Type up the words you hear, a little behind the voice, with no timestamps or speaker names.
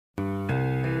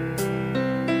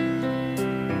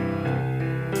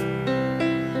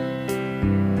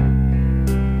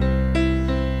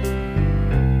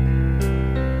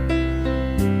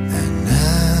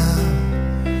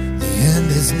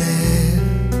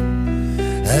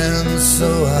And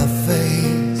so I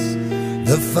face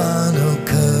the final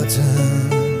curtain.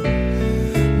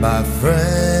 My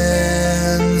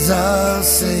friends, I'll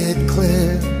say it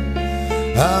clear,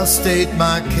 I'll state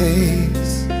my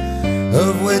case,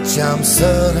 of which I'm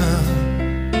certain.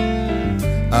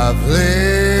 I've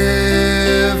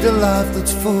lived a life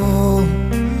that's full.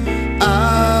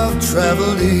 I've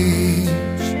traveled each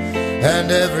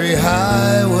and every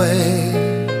highway,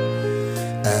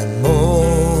 and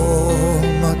more,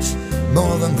 much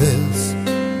more than this,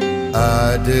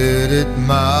 I did it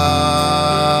my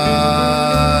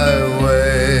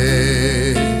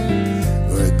way.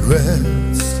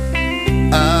 Regrets,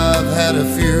 I've had a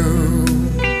few,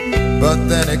 but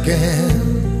then again,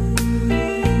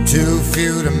 too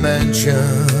few to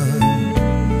mention.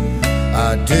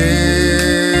 I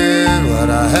did what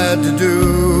I had to do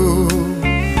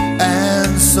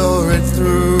and saw it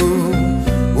through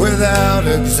without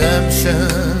exemption.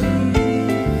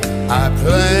 I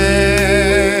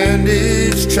planned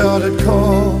each charted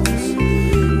course,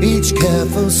 each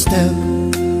careful step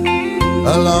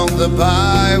along the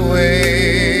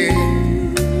byway,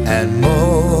 and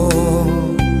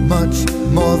more, much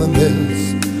more than this,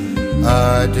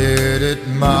 I did it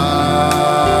my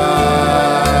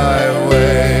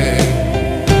way.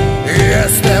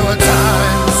 Yes, there were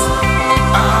times,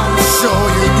 I'm sure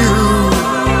you knew,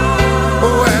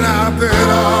 when I bit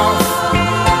off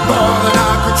more than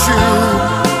I could chew.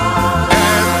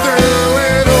 And through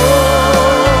it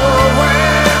all,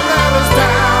 when there was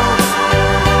doubt,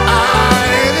 I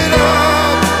ate it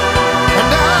up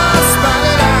and I spat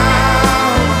it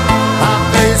out. I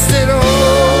faced it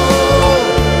all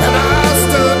and I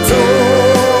stood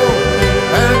tall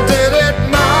and did it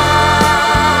my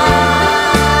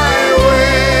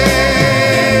way.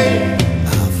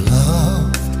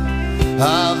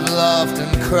 I've laughed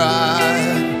and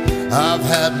cried, I've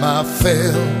had my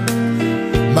fill,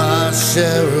 my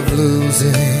share of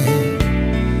losing,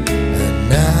 and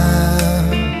now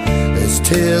as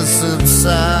tears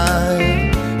subside,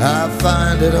 I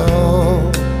find it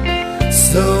all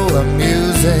so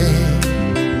amusing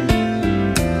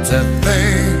to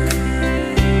think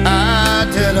I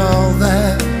did all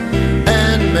that,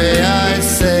 and may I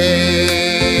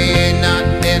say, not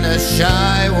in a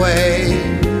shy way.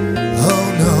 Oh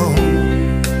no,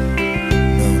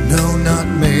 no, no, not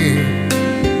me,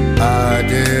 I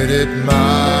did it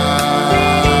my